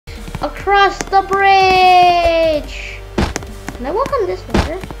across the bridge. Can I walk on this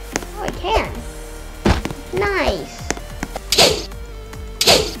water? Oh, I can. Nice.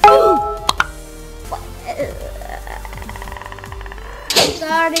 I'm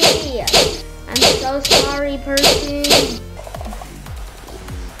sorry. I'm so sorry, person.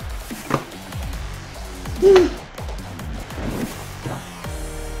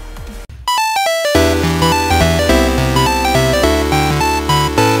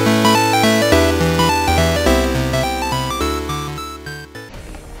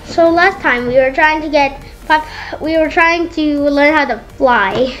 So last time we were trying to learn how to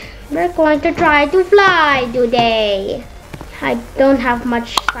fly. We're going to try to fly today. I don't have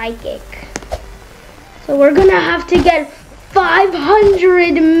much psychic. So we're gonna have to get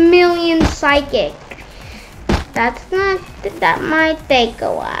 500 million psychic. That might take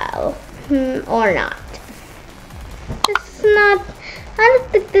a while. Or not. I don't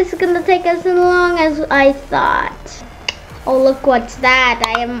think this is gonna take us as long as I thought. Oh, look what's that.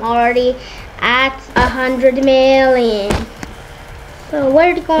 I am already at 100 million. So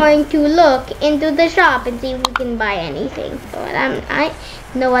we're going to look into the shop and see if we can buy anything. So I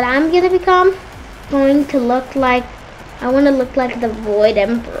know what I'm gonna become. Going to look like, I want to look like the Void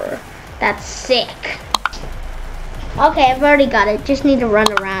Emperor. That's sick. Okay, I've already got it. Just need to run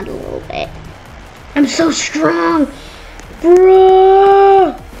around a little bit. I'm so strong,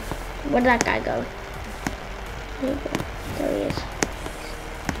 bro. Where'd that guy go? There he is.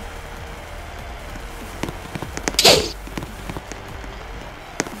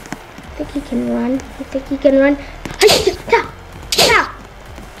 I think he can run.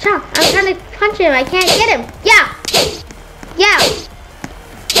 Chow. I'm trying to punch him. I can't get him. Yeah.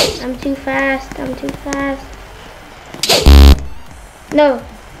 I'm too fast.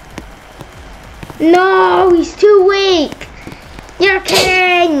 No, he's too weak. You're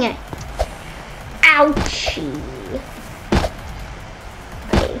kidding. Ouchie.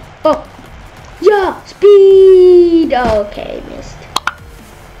 Okay. Oh. Yeah, speed. Okay, missed.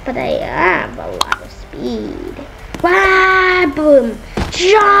 But I have a lot of speed. Wow, boom.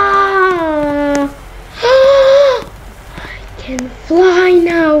 Ja! I can fly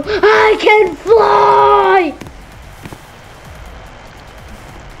now. I can fly.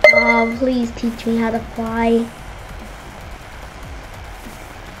 Oh, please teach me how to fly.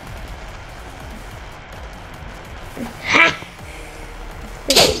 Ha!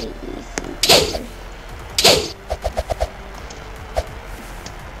 This will be easy.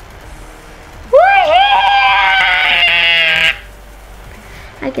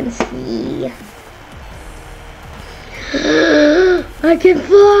 I can see. I can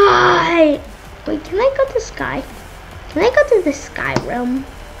fly! Wait, can I go to sky? Can I go to the sky realm?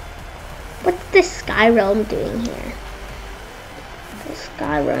 What's the sky realm doing here? The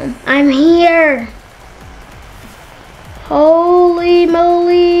sky realm. I'm here! Holy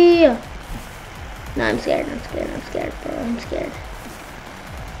moly! No, I'm scared, bro. I'm scared.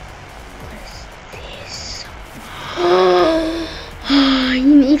 What is this?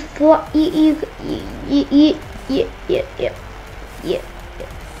 You need fly. You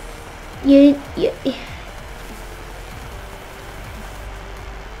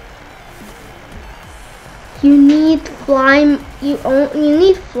need fly. You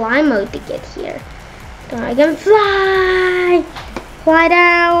need fly mode to get here. So I can fly. Fly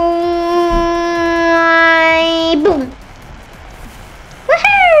down. Boom.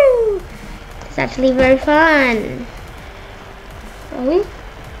 Woohoo! It's actually very fun. Oh,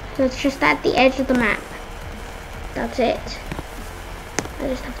 so it's just at the edge of the map. That's it. I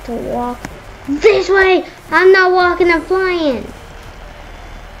just have to walk this way. I'm not walking, I'm flying.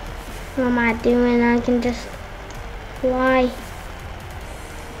 What am I doing? I can just fly.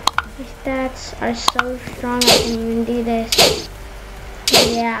 My stats are so strong I can even do this.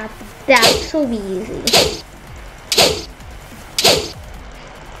 Yeah, that will be easy.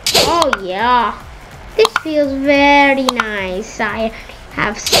 Oh yeah. This feels very nice. I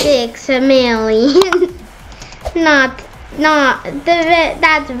have 6 million.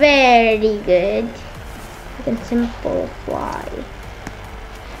 That's very good. I can simple fly.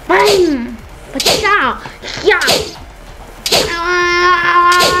 Bam! Pachow! Yeah!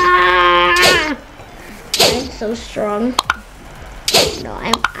 I'm so strong. No,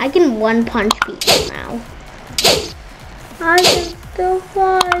 I can one punch people now. I can still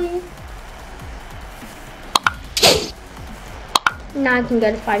fly. Now I can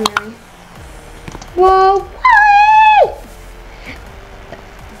go to 5 million. Whoa!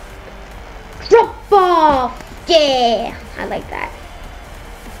 Drop off! Yeah! I like that.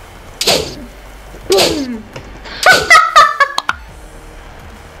 Boom!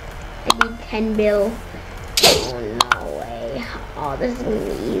 I need 10 bill. Oh, no way. Oh, this is gonna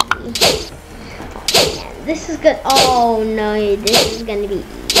be easy. Oh, man, this is good. Oh, no, this is gonna be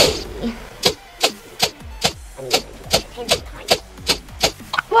easy. I need to get 10 times.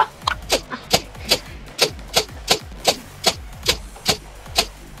 What?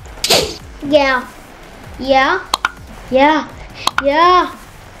 Yeah. Yeah. Yeah. Yeah.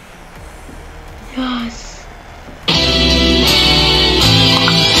 Yes.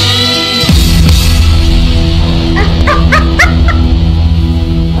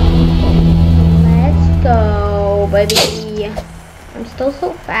 Let's go, baby. I'm still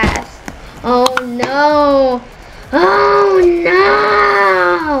so fast. Oh no. Oh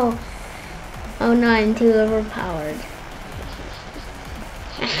no. Oh no, I'm too overpowered.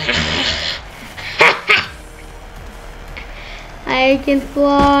 I can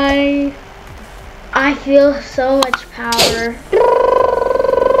fly. I feel so much power.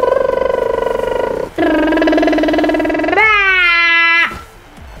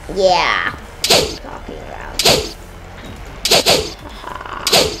 Yeah. Talking about.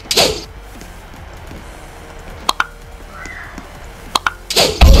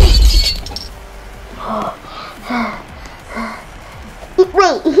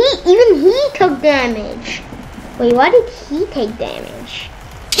 Wait, even he took damage. Wait, why did he take damage?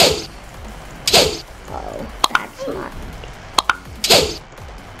 Oh, that's not.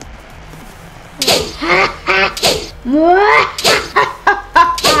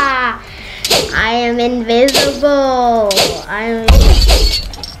 I am invisible.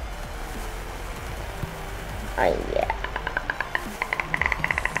 Yeah.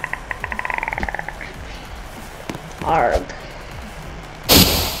 Arg.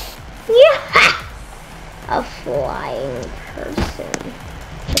 Yeah. A flying person.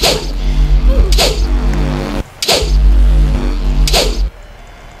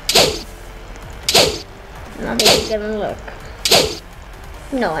 Nothing's gonna look.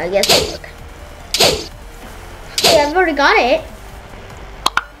 No, I guess it'll look. Hey, I've already got it.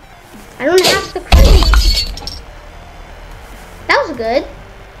 I don't have to credit. That was good.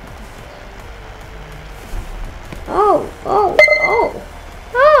 Oh.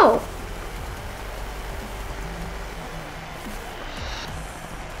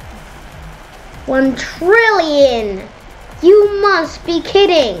 1 trillion! You must be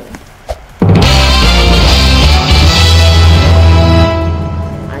kidding!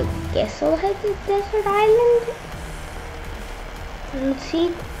 I guess I'll head to Desert Island.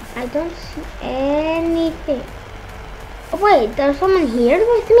 I don't see anything. Oh wait, there's someone here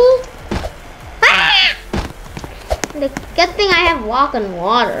with me? Ah! The good thing I have walk on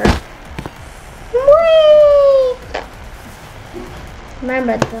water. Whee!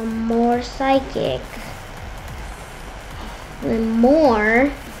 Remember, the more psychic, the more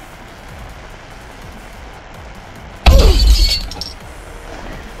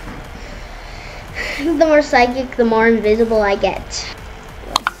psychic, the more invisible I get.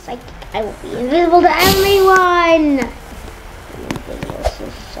 Less psychic, I will be invisible to everyone. I'm invisible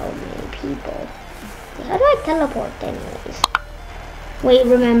to so many people. How do I teleport anyways? Wait,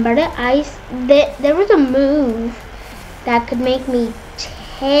 remember the ice? There was a move that could make me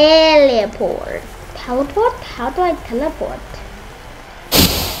teleport. Teleport? How do I teleport?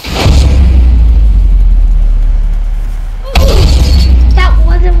 That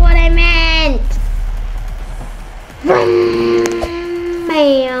wasn't what I meant.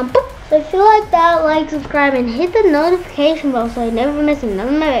 Bam. So if you like that, like, subscribe, and hit the notification bell so you never miss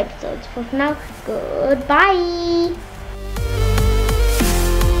another of my episodes. For now, goodbye.